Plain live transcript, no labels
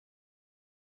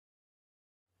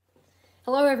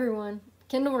Hello everyone,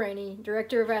 Kendall Rainey,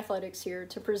 Director of Athletics here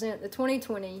to present the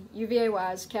 2020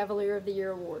 UVA-Wise Cavalier of the Year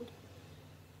Award.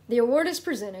 The award is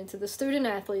presented to the student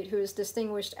athlete who is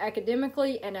distinguished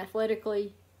academically and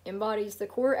athletically, embodies the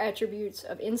core attributes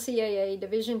of NCAA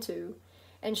Division II,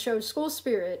 and shows school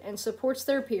spirit and supports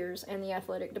their peers and the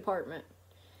athletic department.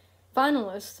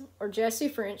 Finalists are Jesse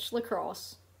French,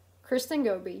 lacrosse, Kristin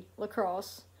Gobbi,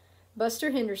 lacrosse, Buster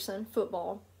Henderson,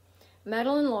 football,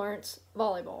 Madeline Lawrence,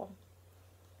 volleyball.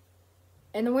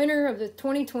 And the winner of the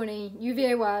 2020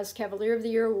 UVA-Wise Cavalier of the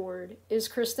Year Award is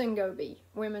Kristin Gobbi,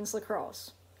 women's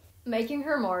lacrosse. Making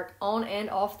her mark on and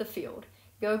off the field,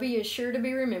 Gobbi is sure to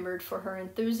be remembered for her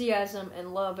enthusiasm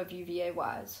and love of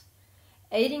UVA-Wise.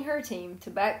 Aiding her team to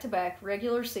back-to-back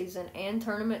regular season and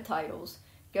tournament titles,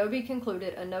 Gobbi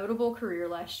concluded a notable career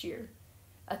last year.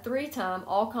 A three-time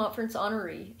all-conference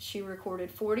honoree, she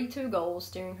recorded 42 goals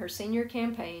during her senior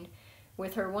campaign,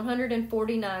 with her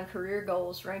 149 career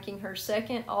goals ranking her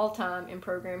second all-time in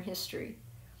program history.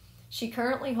 She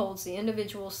currently holds the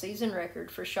individual season record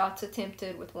for shots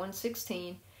attempted with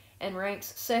 116 and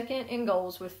ranks second in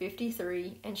goals with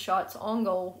 53 and shots on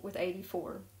goal with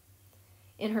 84.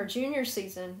 In her junior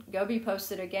season, Gobbi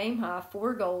posted a game-high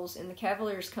 4 goals in the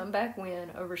Cavaliers' comeback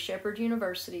win over Shepherd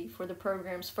University for the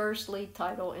program's first league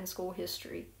title in school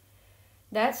history.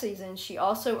 That season, she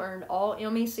also earned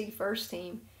All-MEC First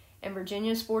Team and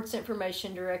Virginia Sports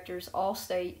Information Director's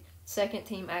All-State Second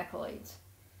Team accolades.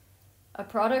 A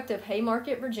product of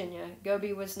Haymarket, Virginia,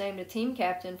 Gobbi was named a team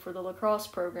captain for the lacrosse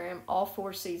program all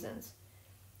 4 seasons.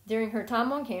 During her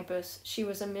time on campus, she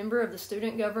was a member of the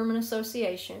Student Government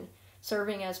Association,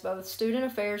 serving as both Student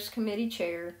Affairs Committee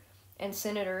Chair and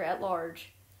Senator at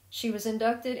Large. She was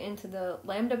inducted into the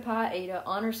Lambda Pi Eta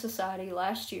Honor Society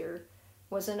last year,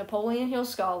 was a Napoleon Hill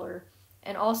Scholar,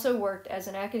 and also worked as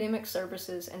an academic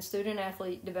services and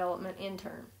student-athlete development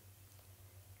intern.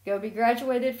 Gobbi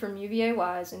graduated from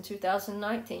UVA-Wise in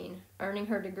 2019, earning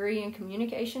her degree in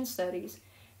communication studies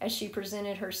as she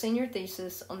presented her senior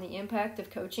thesis on the impact of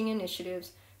coaching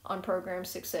initiatives on program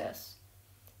success.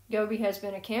 Gobbi has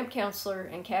been a camp counselor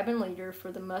and cabin leader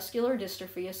for the Muscular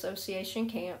Dystrophy Association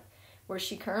camp, where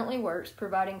she currently works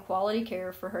providing quality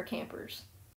care for her campers.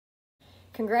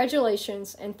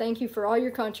 Congratulations, and thank you for all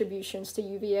your contributions to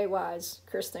UVA-Wise,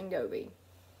 Kristin Gobbi.